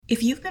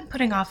If you've been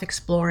putting off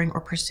exploring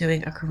or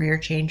pursuing a career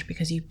change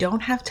because you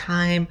don't have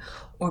time,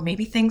 or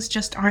maybe things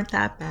just aren't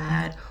that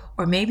bad,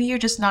 or maybe you're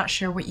just not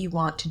sure what you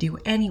want to do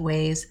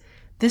anyways,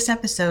 this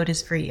episode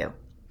is for you.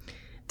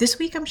 This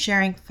week I'm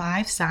sharing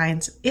 5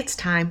 signs it's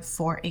time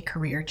for a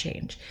career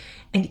change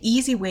and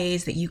easy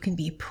ways that you can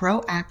be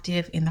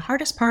proactive in the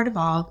hardest part of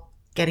all,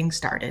 getting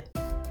started.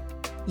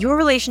 Your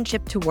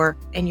relationship to work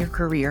and your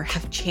career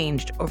have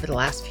changed over the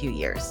last few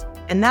years.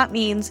 And that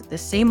means the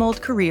same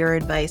old career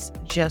advice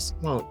just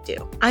won't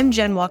do. I'm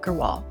Jen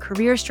Walker-Wall,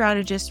 career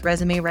strategist,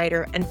 resume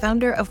writer, and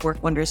founder of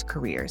Work Wonders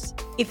Careers.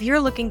 If you're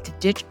looking to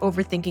ditch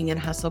overthinking and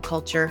hustle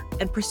culture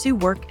and pursue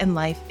work and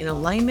life in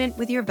alignment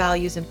with your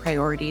values and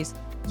priorities,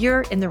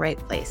 you're in the right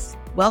place.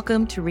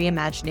 Welcome to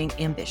Reimagining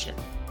Ambition.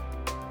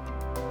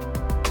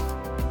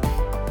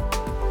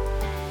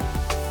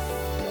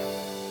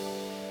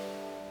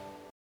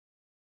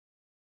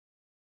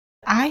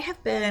 I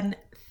have been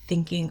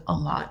thinking a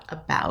lot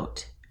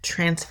about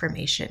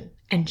transformation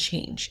and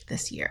change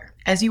this year.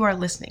 As you are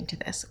listening to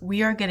this,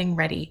 we are getting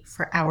ready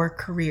for our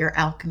Career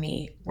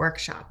Alchemy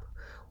workshop,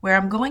 where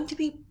I'm going to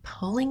be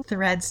pulling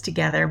threads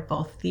together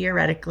both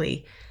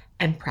theoretically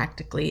and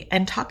practically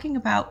and talking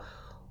about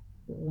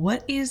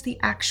what is the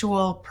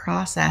actual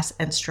process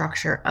and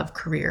structure of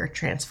career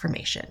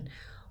transformation.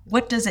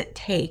 What does it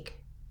take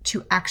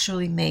to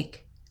actually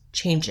make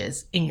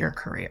changes in your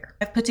career?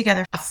 I've put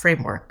together a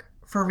framework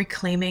for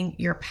reclaiming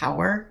your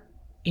power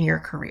in your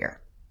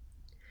career.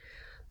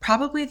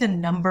 Probably the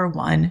number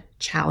one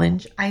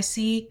challenge I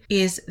see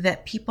is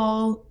that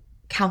people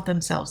count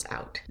themselves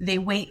out. They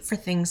wait for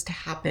things to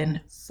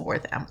happen for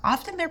them.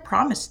 Often they're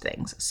promised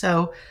things.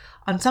 So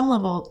on some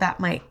level,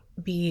 that might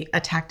be a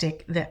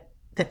tactic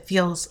that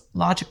feels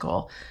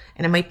logical,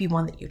 and it might be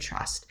one that you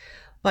trust.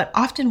 But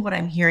often what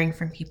I'm hearing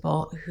from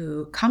people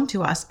who come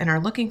to us and are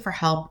looking for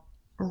help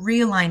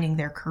realigning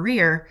their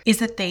career is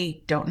that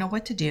they don't know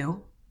what to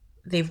do.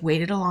 They've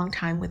waited a long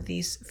time with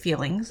these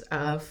feelings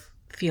of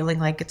feeling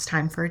like it's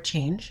time for a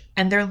change,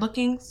 and they're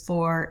looking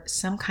for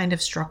some kind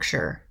of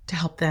structure to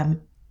help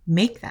them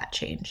make that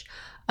change.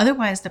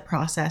 Otherwise, the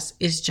process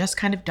is just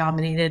kind of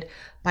dominated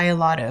by a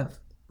lot of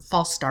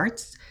false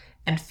starts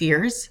and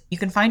fears. You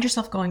can find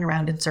yourself going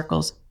around in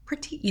circles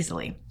pretty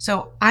easily.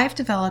 So I've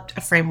developed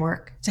a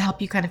framework to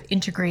help you kind of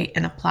integrate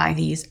and apply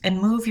these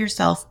and move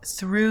yourself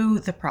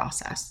through the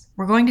process.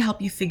 We're going to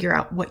help you figure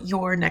out what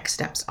your next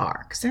steps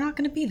are, because they're not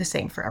going to be the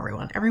same for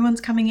everyone. Everyone's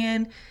coming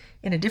in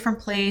a different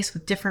place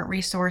with different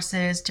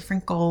resources,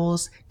 different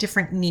goals,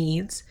 different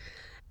needs.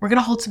 We're going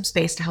to hold some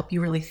space to help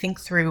you really think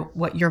through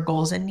what your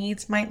goals and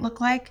needs might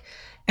look like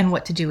and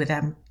what to do with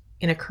them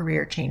in a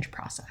career change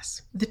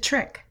process. The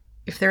trick,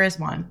 if there is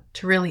one,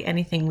 to really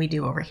anything we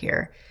do over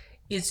here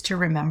is to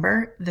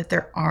remember that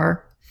there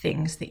are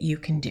things that you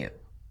can do.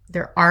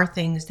 There are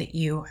things that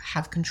you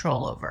have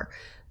control over.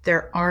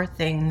 There are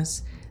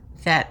things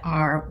that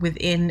are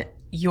within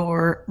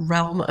your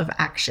realm of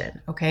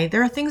action, okay?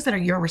 There are things that are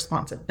your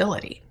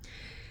responsibility.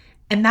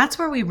 And that's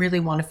where we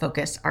really want to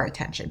focus our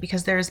attention,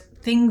 because there's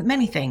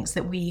many things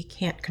that we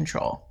can't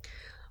control.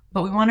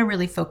 But we want to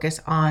really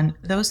focus on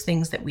those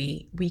things that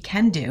we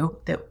can do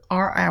that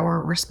are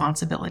our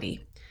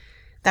responsibility.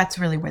 That's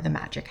really where the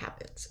magic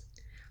happens.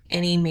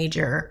 Any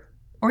major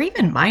or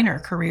even minor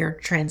career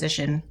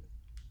transition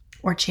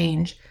or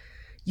change,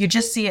 you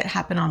just see it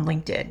happen on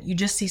LinkedIn. You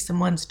just see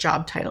someone's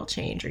job title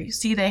change, or you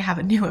see they have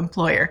a new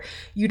employer.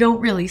 You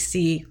don't really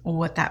see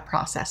what that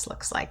process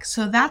looks like.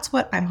 So that's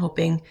what I'm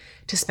hoping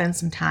to spend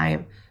some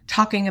time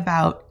talking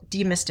about,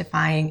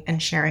 demystifying, and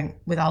sharing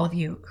with all of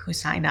you who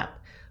sign up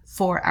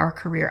for our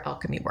Career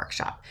Alchemy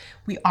workshop.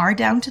 We are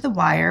down to the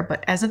wire,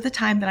 but as of the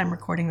time that I'm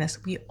recording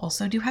this, we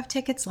also do have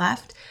tickets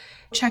left.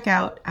 Check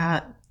out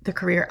the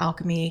Career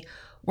Alchemy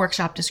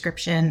workshop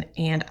description,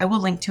 and I will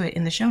link to it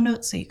in the show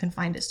notes so you can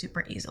find it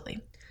super easily.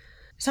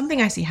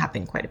 Something I see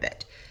happen quite a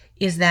bit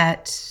is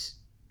that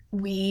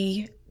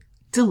we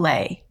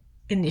delay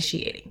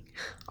initiating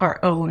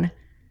our own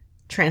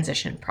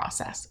transition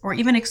process or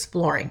even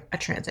exploring a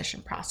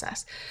transition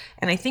process.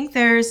 And I think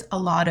there's a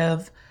lot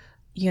of,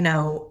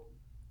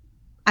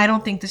 I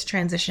don't think this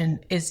transition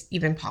is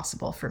even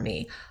possible for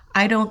me.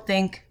 I don't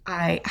think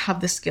I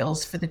have the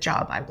skills for the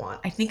job I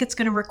want. I think it's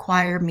going to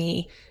require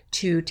me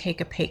to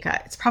take a pay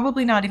cut. It's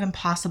probably not even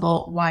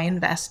possible. Why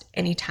invest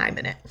any time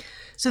in it?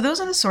 So those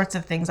are the sorts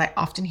of things I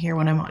often hear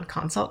when I'm on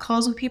consult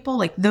calls with people.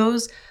 Like,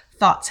 those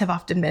thoughts have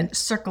often been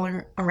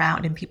circling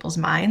around in people's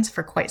minds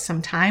for quite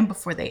some time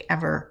before they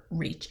ever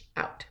reach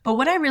out. But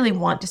what I really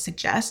want to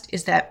suggest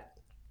is that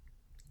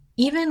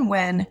even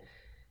when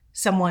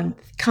someone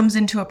comes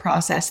into a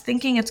process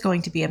thinking it's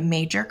going to be a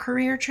major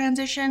career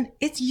transition,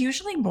 it's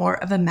usually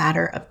more of a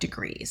matter of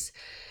degrees.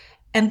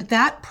 And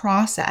that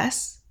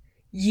process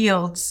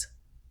yields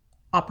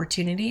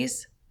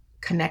opportunities,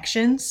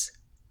 connections,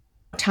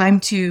 time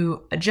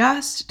to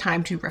adjust,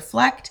 time to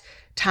reflect,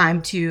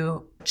 time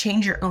to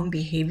change your own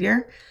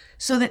behavior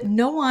so that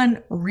no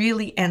one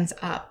really ends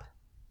up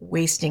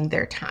wasting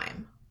their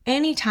time.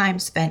 Any time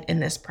spent in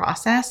this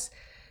process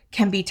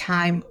can be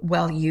time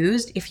well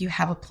used if you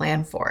have a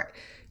plan for it.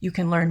 You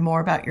can learn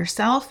more about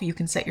yourself. You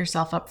can set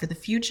yourself up for the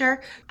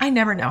future. I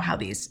never know how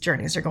these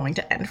journeys are going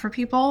to end for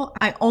people.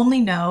 I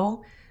only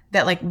know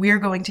that like we're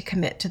going to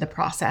commit to the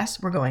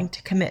process. We're going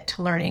to commit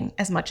to learning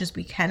as much as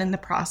we can in the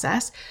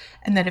process.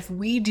 And that if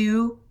we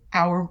do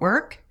our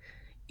work,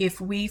 if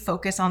we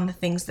focus on the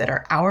things that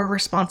are our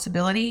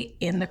responsibility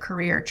in the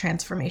career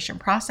transformation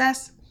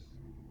process,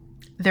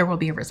 there will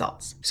be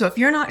results. So if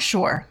you're not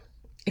sure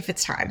if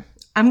it's time,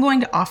 I'm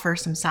going to offer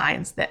some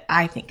signs that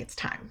I think it's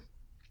time.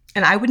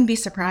 And I wouldn't be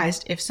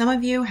surprised if some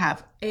of you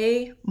have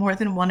A, more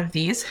than one of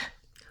these,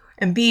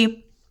 and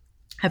B,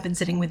 have been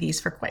sitting with these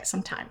for quite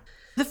some time.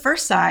 The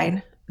first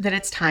sign that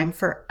it's time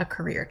for a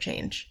career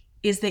change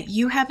is that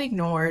you have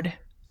ignored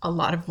a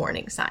lot of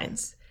warning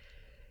signs.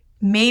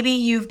 Maybe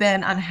you've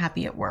been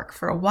unhappy at work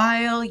for a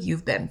while,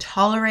 you've been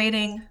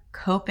tolerating,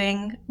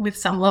 coping with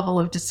some level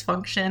of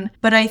dysfunction.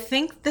 But I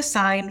think the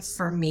sign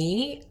for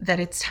me that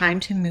it's time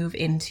to move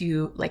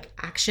into like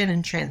action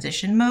and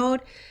transition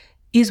mode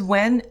is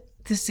when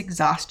this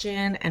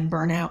exhaustion and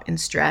burnout and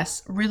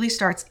stress really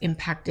starts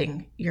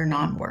impacting your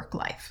non-work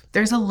life.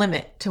 There's a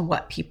limit to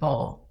what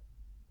people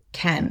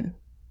can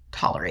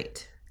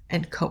tolerate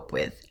and cope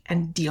with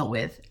and deal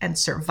with and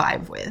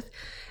survive with.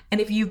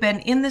 And if you've been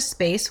in this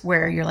space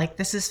where you're like,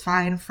 this is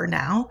fine for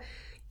now,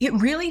 it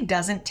really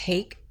doesn't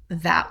take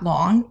that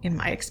long, in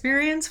my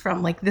experience,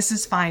 from like, this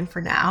is fine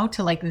for now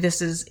to like,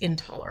 this is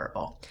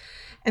intolerable.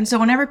 And so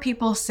whenever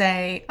people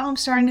say, oh, I'm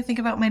starting to think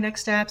about my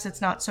next steps, it's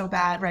not so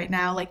bad right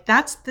now, like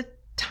that's the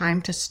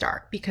time to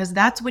start, because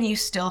that's when you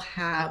still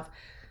have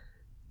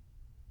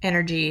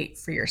energy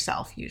for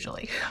yourself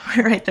usually,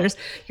 right?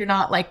 You're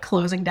not like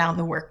closing down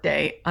the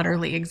workday,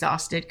 utterly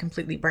exhausted,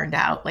 completely burned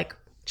out, like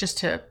just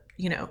to,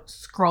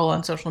 scroll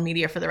on social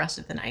media for the rest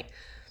of the night.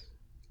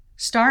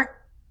 Start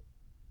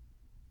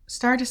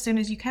as soon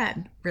as you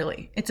can,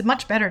 really. It's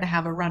much better to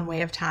have a runway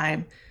of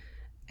time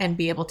and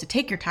be able to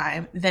take your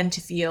time than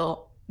to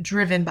feel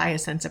driven by a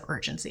sense of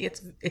urgency.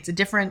 It's a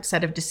different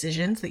set of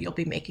decisions that you'll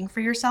be making for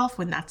yourself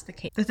when that's the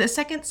case. The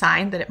second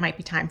sign that it might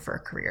be time for a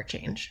career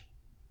change,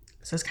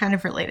 so it's kind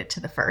of related to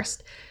the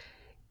first,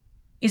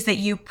 is that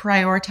you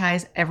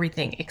prioritize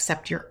everything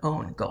except your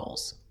own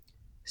goals.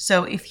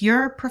 So if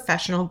your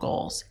professional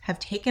goals have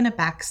taken a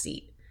back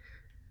seat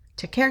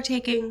to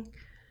caretaking,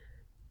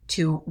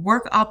 to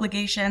work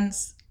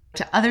obligations,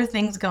 to other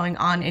things going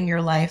on in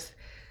your life,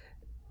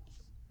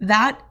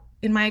 that,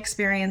 in my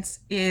experience,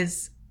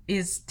 is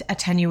a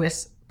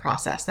tenuous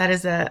process. That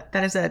is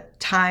a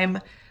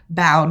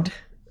time-bound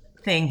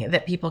thing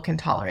that people can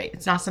tolerate.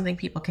 It's not something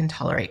people can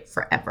tolerate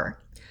forever.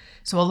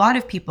 So a lot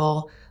of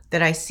people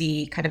that I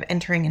see kind of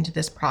entering into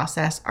this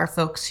process are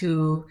folks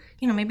who,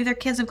 maybe their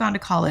kids have gone to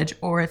college,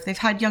 or if they've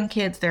had young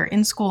kids, they're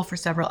in school for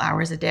several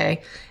hours a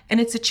day. And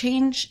it's a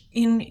change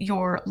in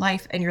your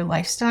life and your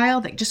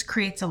lifestyle that just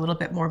creates a little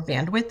bit more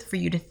bandwidth for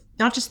you to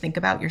not just think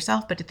about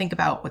yourself, but to think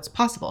about what's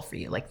possible for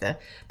you. Like the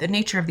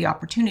nature of the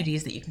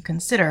opportunities that you can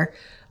consider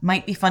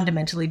might be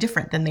fundamentally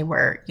different than they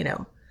were,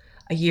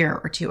 a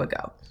year or two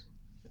ago.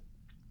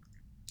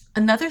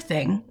 Another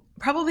thing,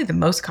 probably the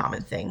most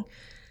common thing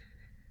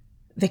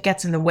that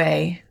gets in the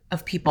way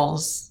of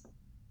people's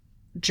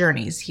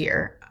journeys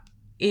here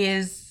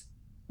is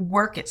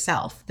work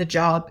itself, the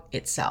job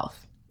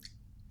itself.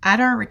 At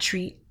our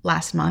retreat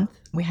last month,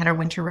 we had our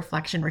winter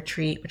reflection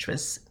retreat, which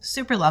was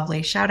super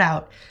lovely. Shout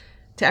out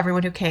to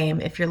everyone who came,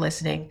 if you're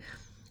listening.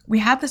 We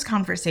had this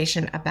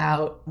conversation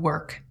about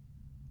work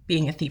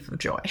being a thief of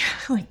joy.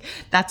 Like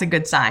that's a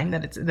good sign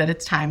that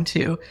it's time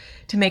to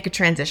make a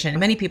transition.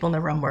 Many people in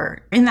the room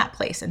were in that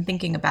place and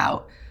thinking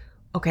about,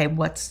 okay,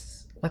 what's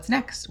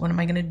next? What am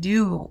I going to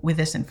do with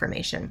this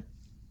information?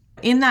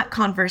 In that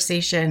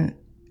conversation,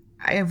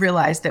 I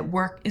realized that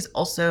work is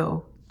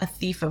also a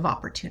thief of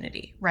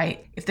opportunity,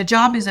 right? If the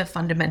job is a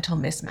fundamental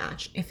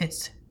mismatch, if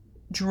it's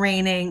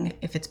draining,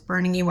 if it's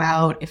burning you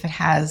out, if it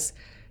has,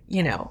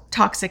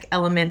 toxic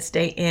elements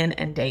day in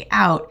and day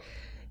out,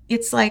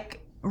 it's like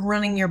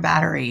running your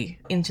battery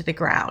into the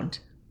ground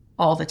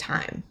all the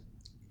time.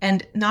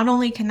 And not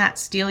only can that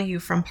steal you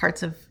from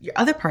parts of your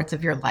other parts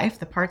of your life,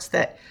 the parts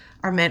that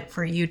are meant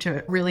for you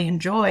to really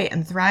enjoy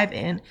and thrive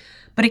in,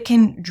 but it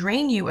can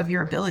drain you of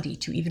your ability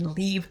to even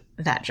leave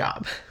that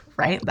job,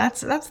 right?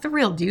 That's the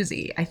real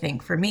doozy, I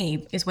think, for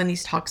me, is when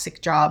these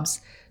toxic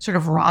jobs sort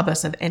of rob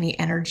us of any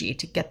energy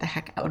to get the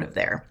heck out of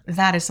there.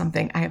 That is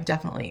something I have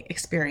definitely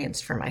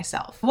experienced for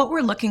myself. What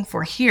we're looking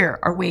for here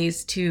are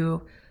ways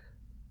to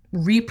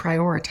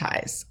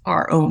reprioritize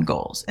our own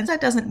goals. And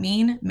that doesn't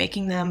mean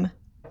making them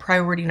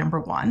priority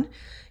number one.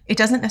 It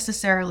doesn't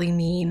necessarily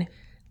mean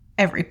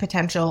every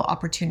potential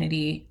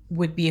opportunity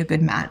would be a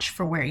good match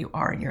for where you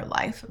are in your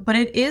life. But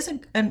it is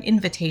an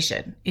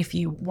invitation, if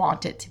you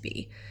want it to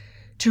be,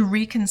 to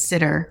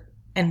reconsider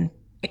and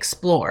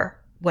explore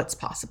what's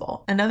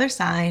possible. Another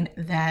sign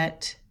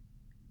that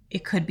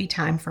it could be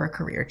time for a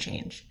career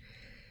change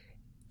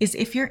is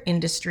if your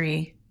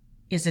industry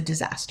is a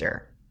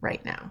disaster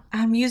right now.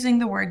 I'm using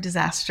the word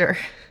disaster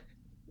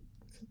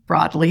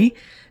broadly.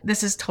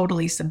 This is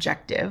totally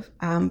subjective,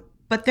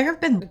 but there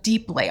have been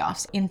deep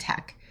layoffs in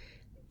tech,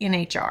 in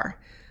HR.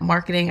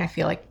 Marketing, I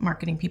feel like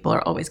marketing people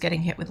are always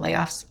getting hit with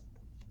layoffs.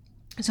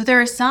 So there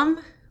are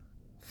some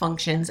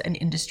functions and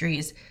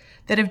industries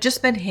that have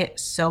just been hit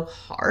so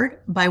hard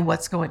by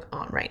what's going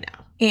on right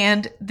now.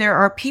 And there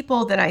are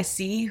people that I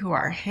see who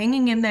are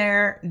hanging in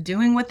there,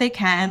 doing what they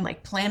can,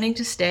 like planning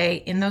to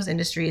stay in those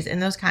industries, in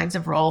those kinds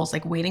of roles,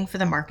 like waiting for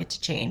the market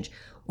to change,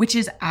 which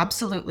is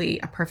absolutely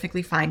a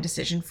perfectly fine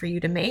decision for you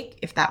to make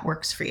if that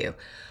works for you.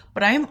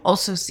 But I am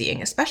also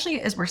seeing,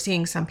 especially as we're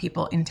seeing some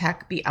people in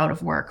tech be out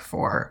of work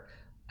for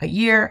a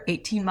year,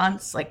 18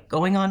 months, like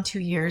going on 2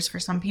 years for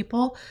some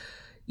people,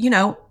 you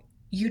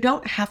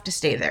don't have to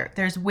stay there.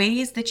 There's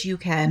ways that you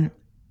can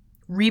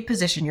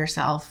reposition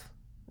yourself,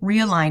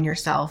 realign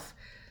yourself,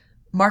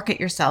 market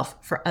yourself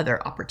for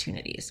other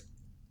opportunities.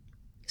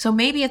 So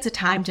maybe it's a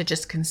time to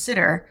just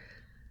consider,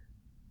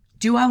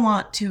 do I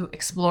want to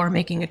explore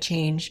making a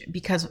change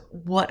because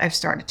what I've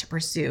started to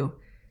pursue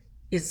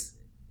is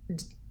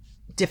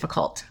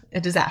difficult, a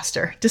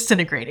disaster,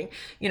 disintegrating.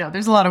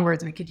 There's a lot of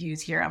words we could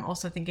use here. I'm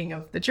also thinking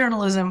of the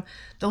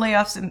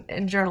layoffs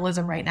in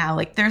journalism right now.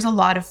 Like there's a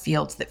lot of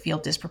fields that feel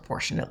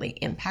disproportionately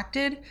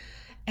impacted.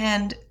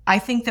 And I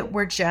think that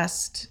we're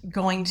just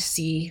going to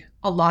see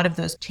a lot of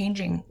those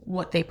changing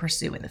what they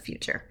pursue in the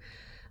future.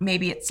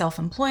 Maybe it's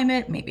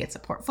self-employment, maybe it's a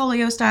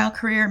portfolio style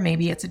career,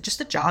 maybe it's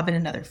just a job in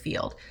another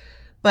field.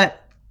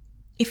 But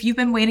if you've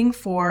been waiting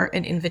for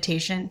an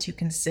invitation to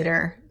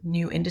consider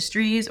new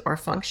industries or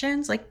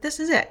functions, like this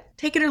is it.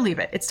 Take it or leave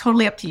it. It's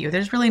totally up to you.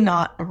 There's really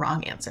not a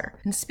wrong answer.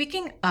 And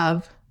speaking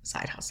of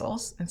side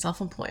hustles and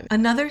self-employment,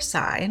 another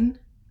sign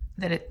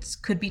that it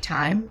could be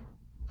time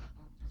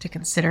to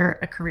consider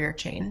a career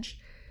change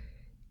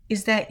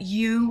is that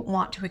you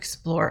want to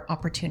explore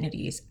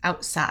opportunities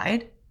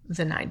outside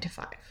the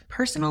 9-to-5.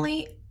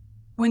 Personally,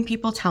 when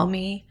people tell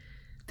me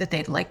that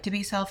they'd like to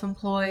be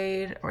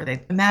self-employed or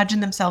they imagine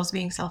themselves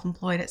being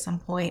self-employed at some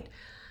point,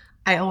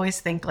 I always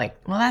think like,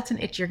 well, that's an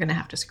itch you're going to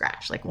have to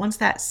scratch. Like once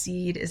that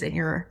seed is in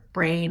your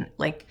brain,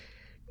 like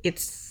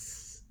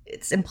it's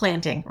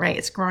implanting, right?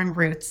 It's growing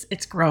roots,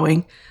 it's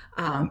growing.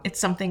 It's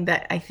something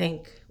that I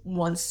think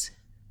once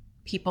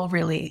people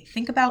really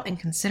think about and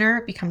consider,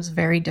 it becomes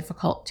very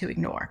difficult to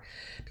ignore.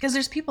 Because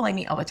there's people I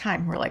meet all the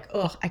time who are like,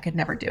 oh, I could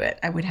never do it.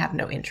 I would have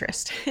no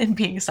interest in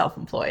being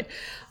self-employed.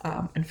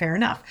 And fair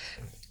enough.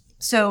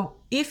 So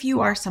if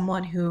you are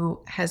someone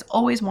who has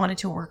always wanted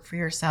to work for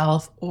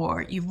yourself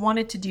or you've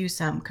wanted to do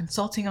some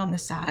consulting on the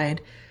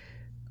side,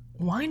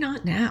 why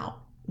not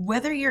now?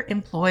 Whether you're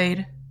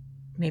employed,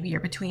 maybe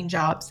you're between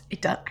jobs,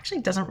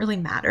 actually doesn't really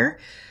matter.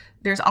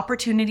 There's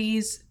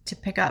opportunities to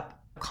pick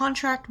up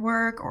contract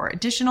work or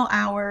additional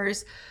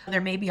hours.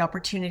 There may be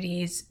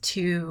opportunities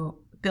to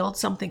build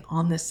something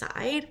on the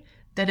side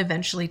that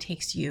eventually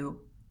takes you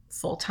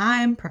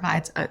full-time,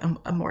 provides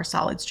a more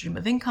solid stream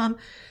of income.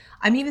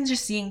 I'm even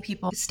just seeing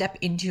people step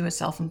into a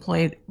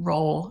self-employed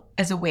role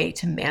as a way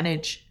to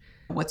manage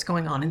what's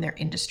going on in their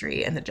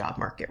industry and the job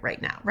market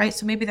right now, right?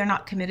 So maybe they're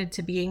not committed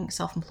to being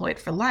self-employed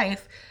for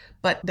life,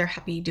 but they're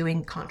happy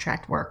doing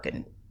contract work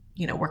and,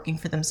 working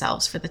for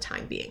themselves for the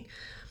time being.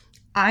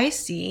 I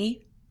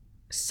see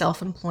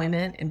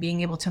self-employment and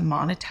being able to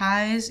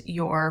monetize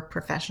your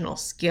professional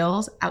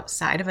skills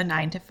outside of a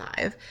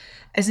 9-to-5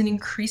 as an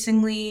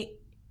increasingly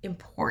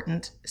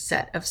important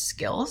set of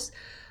skills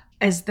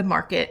as the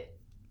market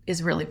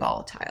is really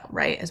volatile,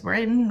 right? As we're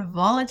in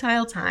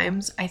volatile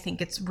times, I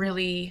think it's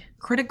really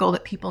critical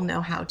that people know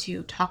how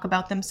to talk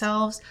about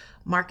themselves,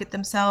 market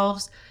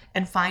themselves,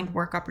 and find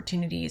work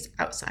opportunities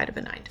outside of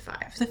a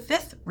 9-to-5. The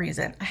fifth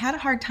reason, I had a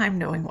hard time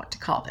knowing what to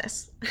call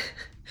this,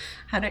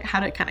 how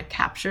to kind of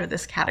capture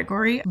this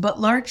category, but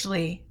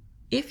largely,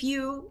 if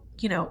you,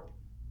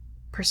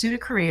 pursued a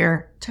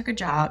career, took a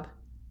job,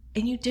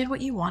 and you did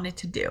what you wanted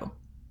to do,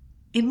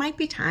 it might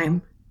be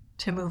time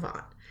to move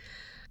on.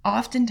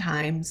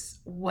 Oftentimes,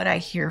 what I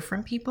hear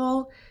from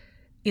people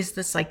is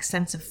this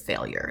sense of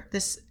failure,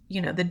 this,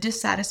 the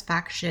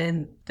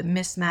dissatisfaction, the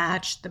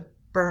mismatch, the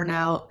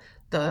burnout,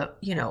 the,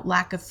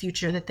 lack of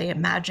future that they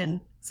imagine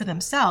for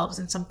themselves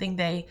and something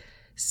they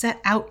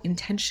set out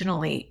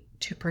intentionally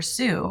to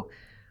pursue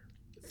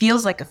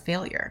feels like a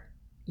failure.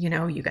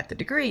 You got the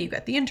degree, you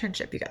got the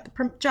internship, you got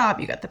the job,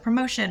 you got the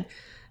promotion,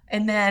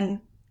 and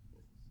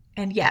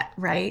yet,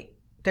 right,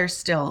 there's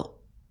still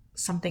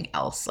something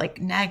else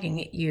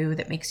nagging at you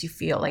that makes you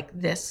feel like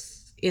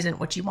this isn't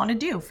what you want to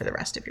do for the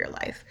rest of your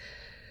life.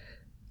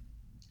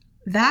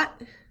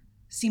 That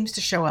seems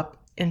to show up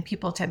and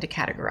people tend to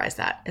categorize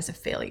that as a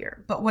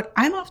failure. But what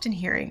I'm often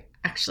hearing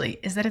actually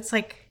is that it's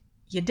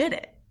you did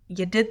it.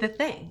 You did the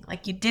thing.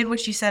 You did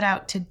what you set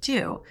out to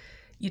do.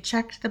 You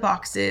checked the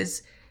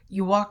boxes,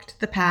 you walked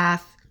the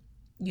path,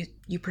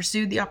 you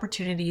pursued the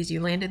opportunities,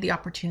 you landed the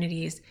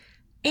opportunities,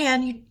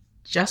 and you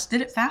just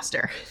did it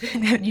faster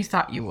than you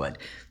thought you would.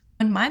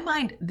 In my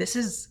mind, this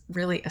is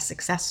really a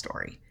success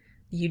story.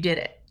 You did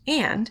it.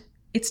 And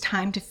it's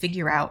time to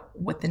figure out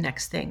what the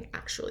next thing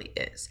actually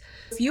is.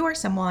 If you are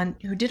someone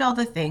who did all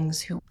the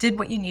things, who did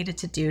what you needed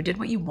to do, did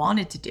what you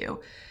wanted to do,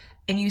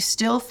 and you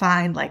still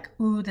find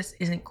ooh, this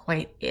isn't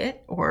quite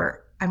it,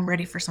 or I'm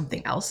ready for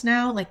something else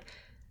now,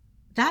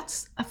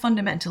 that's a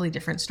fundamentally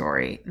different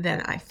story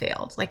than I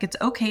failed. Like, it's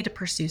okay to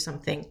pursue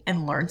something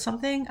and learn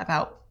something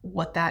about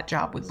what that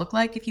job would look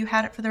like if you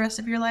had it for the rest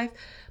of your life.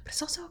 But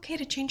it's also okay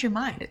to change your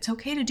mind. It's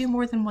okay to do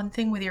more than one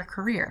thing with your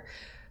career.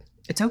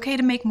 It's okay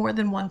to make more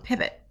than one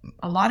pivot.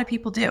 A lot of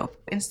people do.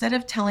 Instead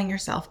of telling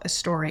yourself a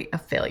story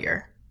of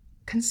failure,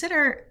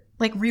 consider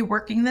like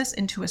reworking this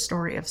into a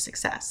story of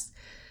success.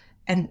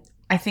 And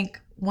I think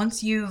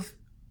once you've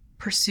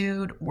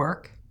pursued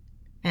work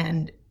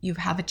and you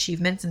have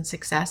achievements and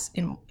success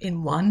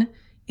in one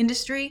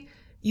industry,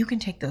 you can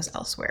take those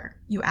elsewhere.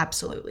 You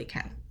absolutely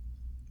can.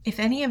 If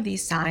any of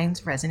these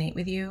signs resonate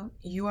with you,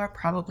 you are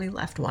probably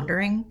left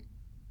wondering,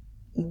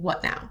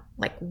 what now?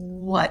 Like,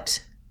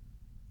 what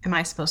am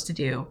I supposed to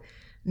do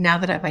now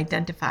that I've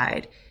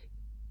identified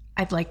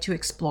I'd like to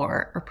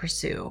explore or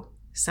pursue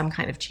some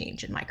kind of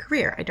change in my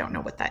career? I don't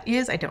know what that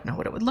is. I don't know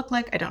what it would look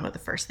like. I don't know the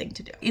first thing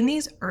to do. In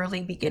these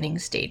early beginning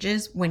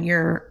stages, when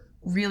you're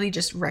really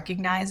just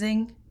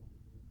recognizing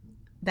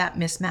that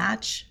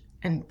mismatch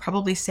and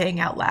probably saying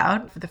out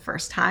loud for the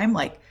first time,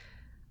 like,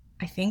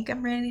 I think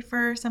I'm ready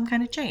for some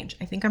kind of change.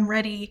 I think I'm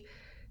ready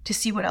to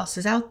see what else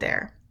is out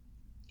there.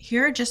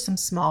 Here are just some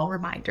small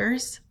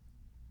reminders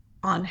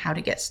on how to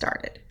get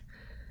started.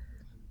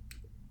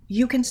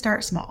 You can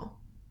start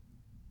small.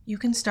 You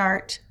can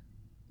start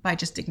by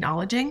just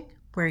acknowledging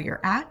where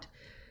you're at.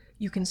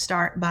 You can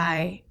start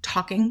by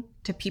talking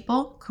to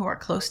people who are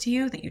close to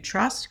you that you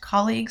trust,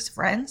 colleagues,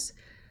 friends,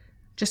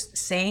 just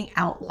saying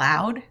out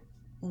loud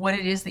what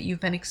it is that you've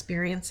been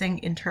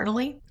experiencing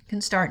internally. You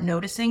can start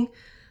noticing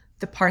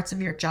the parts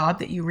of your job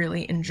that you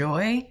really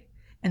enjoy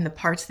and the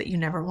parts that you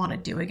never want to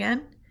do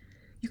again.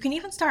 You can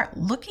even start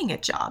looking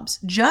at jobs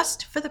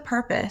just for the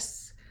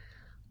purpose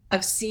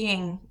of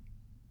seeing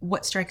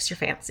what strikes your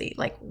fancy,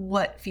 like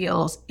what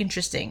feels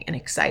interesting and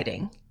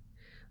exciting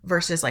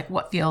versus like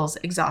what feels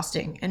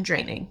exhausting and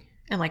draining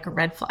and like a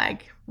red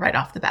flag right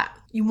off the bat.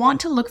 You want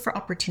to look for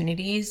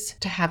opportunities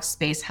to have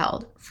space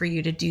held for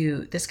you to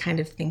do this kind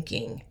of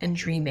thinking and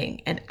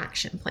dreaming and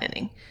action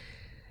planning.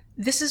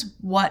 This is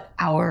what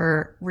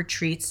our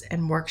retreats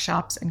and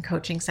workshops and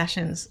coaching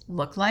sessions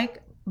look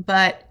like,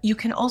 but you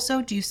can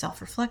also do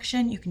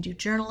self-reflection, you can do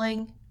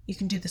journaling, you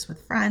can do this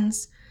with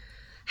friends.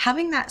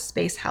 Having that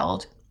space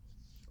held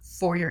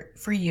for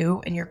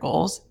you and your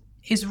goals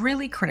is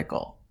really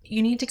critical.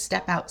 You need to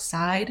step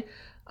outside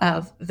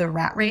of the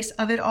rat race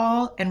of it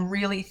all and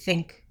really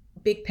think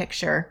big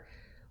picture.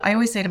 I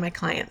always say to my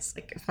clients,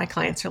 like if my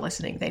clients are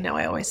listening, they know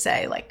I always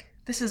say like,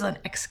 this is an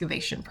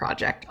excavation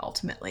project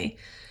ultimately.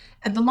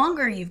 And the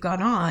longer you've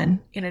gone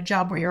on in a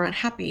job where you're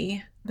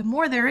unhappy, the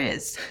more there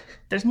is.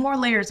 There's more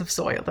layers of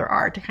soil there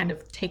are to kind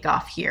of take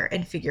off here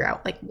and figure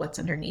out like what's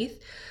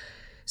underneath.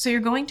 So you're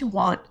going to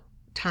want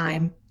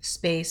time,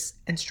 space,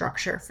 and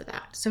structure for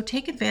that. So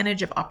take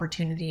advantage of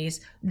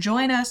opportunities.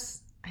 Join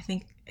us. I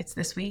think it's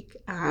this week.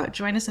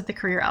 Join us at the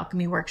Career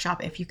Alchemy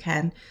Workshop if you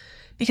can,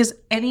 because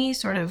any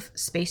sort of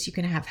space you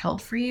can have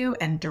held for you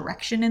and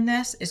direction in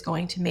this is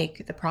going to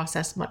make the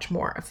process much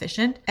more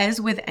efficient. As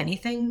with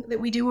anything that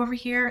we do over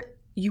here,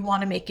 you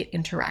want to make it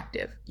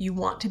interactive. You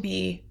want to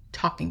be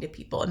talking to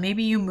people, and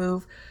maybe you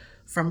move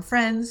from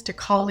friends to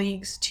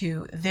colleagues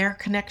to their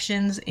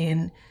connections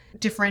in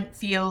different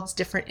fields,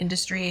 different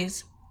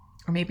industries,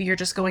 or maybe you're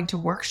just going to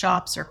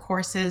workshops or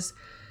courses.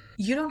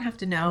 You don't have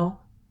to know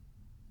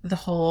the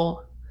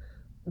whole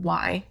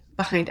why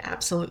behind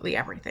absolutely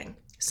everything.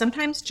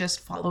 Sometimes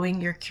just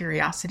following your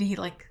curiosity,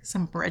 like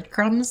some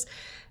breadcrumbs,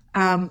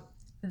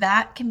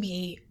 that can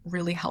be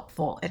really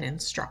helpful and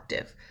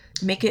instructive.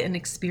 Make it an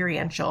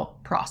experiential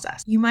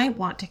process. You might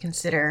want to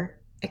consider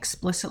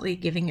explicitly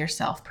giving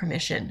yourself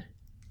permission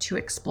to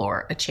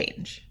explore a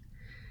change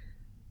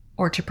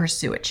or to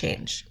pursue a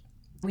change.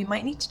 We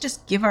might need to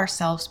just give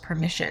ourselves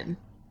permission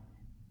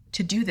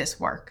to do this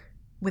work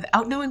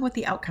without knowing what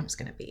the outcome's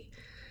going to be.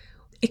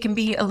 It can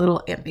be a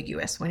little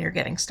ambiguous when you're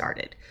getting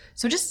started.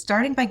 So just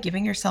starting by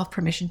giving yourself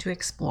permission to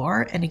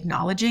explore and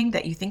acknowledging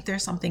that you think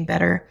there's something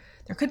better,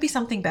 there could be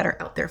something better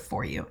out there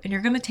for you. And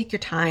you're going to take your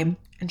time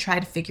and try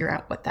to figure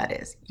out what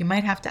that is. You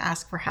might have to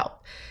ask for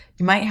help.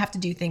 You might have to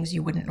do things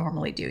you wouldn't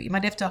normally do. You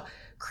might have to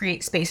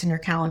create space in your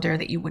calendar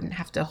that you wouldn't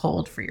have to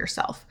hold for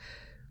yourself.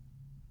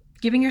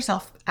 Giving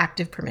yourself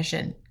active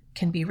permission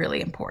can be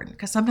really important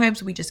because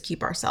sometimes we just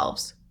keep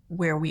ourselves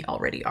where we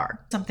already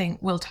are. Something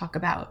we'll talk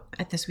about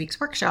at this week's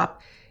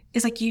workshop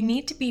is like you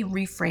need to be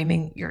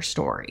reframing your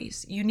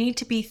stories. You need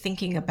to be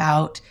thinking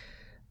about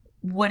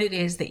what it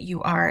is that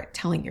you are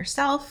telling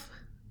yourself.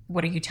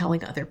 What are you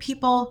telling other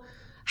people?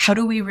 How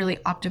do we really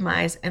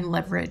optimize and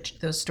leverage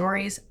those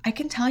stories? I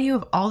can tell you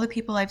of all the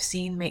people I've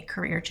seen make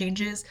career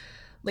changes,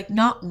 like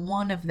not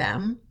one of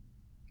them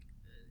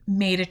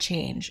made a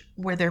change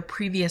where their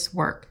previous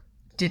work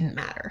didn't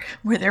matter,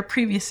 where their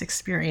previous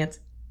experience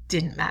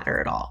didn't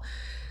matter at all.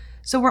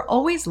 So we're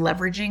always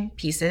leveraging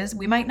pieces.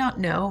 We might not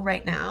know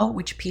right now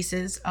which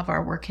pieces of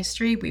our work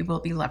history we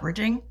will be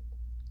leveraging,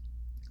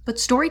 but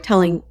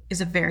storytelling is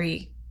a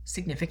very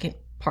significant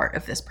part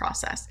of this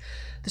process.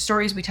 The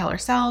stories we tell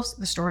ourselves,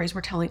 the stories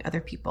we're telling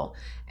other people,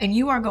 and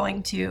you are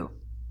going to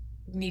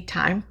need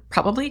time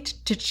probably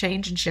to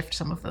change and shift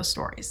some of those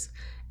stories.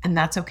 And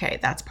that's okay.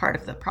 That's part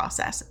of the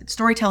process.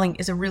 Storytelling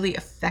is a really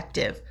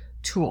effective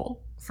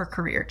tool for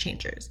career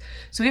changers.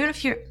 So even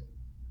if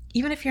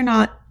you're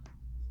not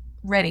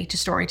ready to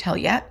storytell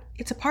yet,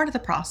 it's a part of the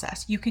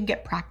process. You can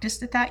get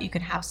practiced at that. You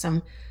can have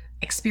some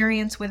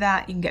experience with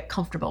that. You can get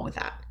comfortable with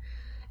that.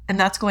 And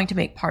that's going to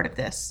make part of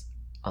this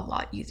a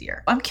lot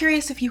easier. I'm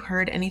curious if you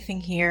heard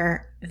anything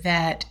here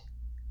that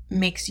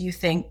makes you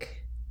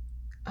think,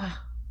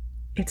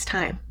 it's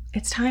time.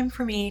 It's time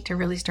for me to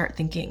really start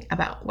thinking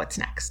about what's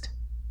next.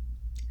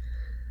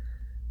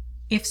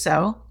 If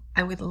so,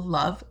 I would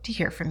love to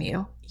hear from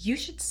you. You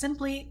should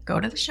simply go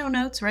to the show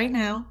notes right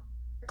now,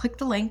 click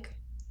the link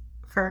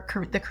for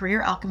the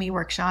Career Alchemy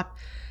Workshop,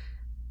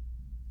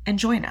 and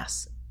join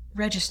us.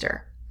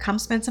 Register. Come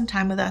spend some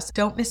time with us.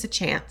 Don't miss a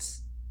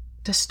chance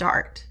to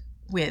start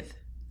with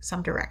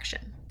some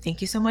direction. Thank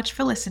you so much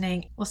for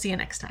listening. We'll see you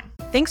next time.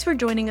 Thanks for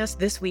joining us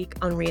this week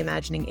on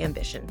Reimagining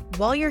Ambition.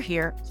 While you're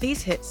here,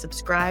 please hit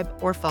subscribe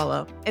or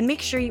follow and make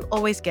sure you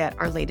always get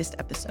our latest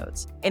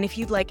episodes. And if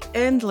you'd like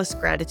endless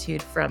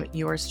gratitude from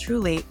yours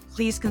truly,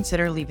 please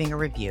consider leaving a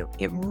review.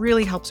 It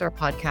really helps our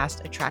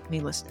podcast attract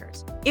new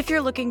listeners. If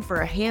you're looking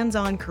for a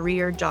hands-on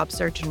career, job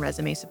search, and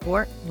resume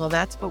support, well,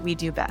 that's what we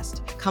do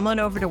best. Come on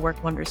over to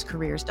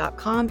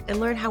workwonderscareers.com and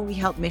learn how we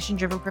help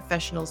mission-driven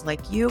professionals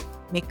like you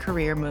make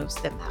career moves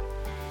that matter.